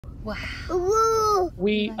Wow.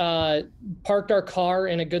 We parked our car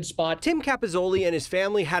in a good spot. Tim Capizzoli and his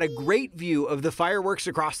family had a great view of the fireworks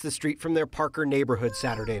across the street from their Parker neighborhood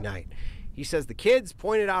Saturday night. He says the kids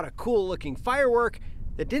pointed out a cool-looking firework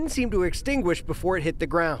that didn't seem to extinguish before it hit the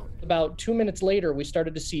ground. About 2 minutes later, we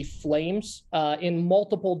started to see flames in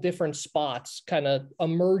multiple different spots, kind of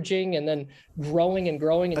emerging and then growing and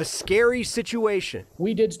growing. A scary situation.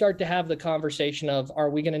 We did start to have the conversation of, are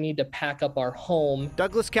we going to need to pack up our home?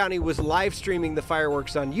 Douglas County was live streaming the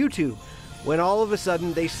fireworks on YouTube when all of a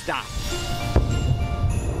sudden they stopped.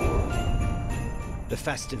 The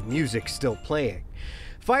festive music still playing.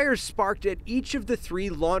 Fires sparked at each of the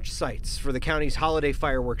 3 launch sites for the county's holiday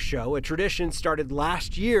fireworks show, a tradition started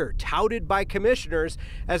last year, touted by commissioners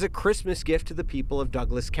as a Christmas gift to the people of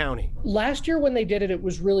Douglas County. Last year when they did it, it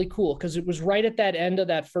was really cool because it was right at that end of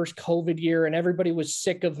that first COVID year and everybody was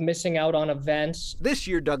sick of missing out on events. This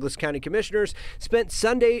year, Douglas County commissioners spent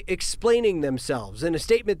Sunday explaining themselves. In a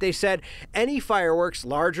statement, they said any fireworks,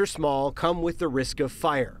 large or small, come with the risk of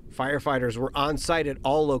fire. Firefighters were on site at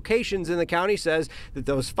all locations, and the county says that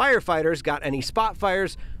those firefighters got any spot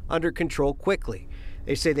fires under control quickly.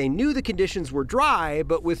 They say they knew the conditions were dry,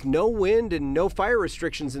 but with no wind and no fire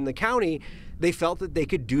restrictions in the county, they felt that they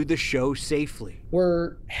could do the show safely.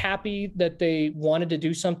 We're happy that they wanted to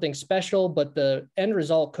do something special, but the end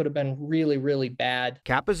result could have been really, really bad.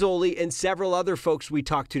 Capizzoli and several other folks we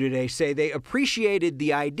talked to today say they appreciated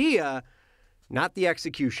the idea, not the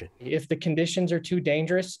execution. If the conditions are too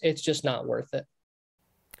dangerous, it's just not worth it.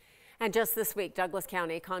 And just this week, Douglas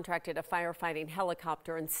County contracted a firefighting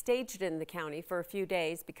helicopter and staged it in the county for a few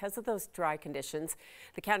days because of those dry conditions.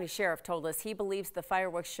 The county sheriff told us he believes the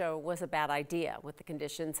fireworks show was a bad idea with the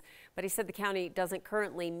conditions, but he said the county doesn't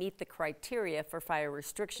currently meet the criteria for fire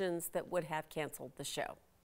restrictions that would have canceled the show.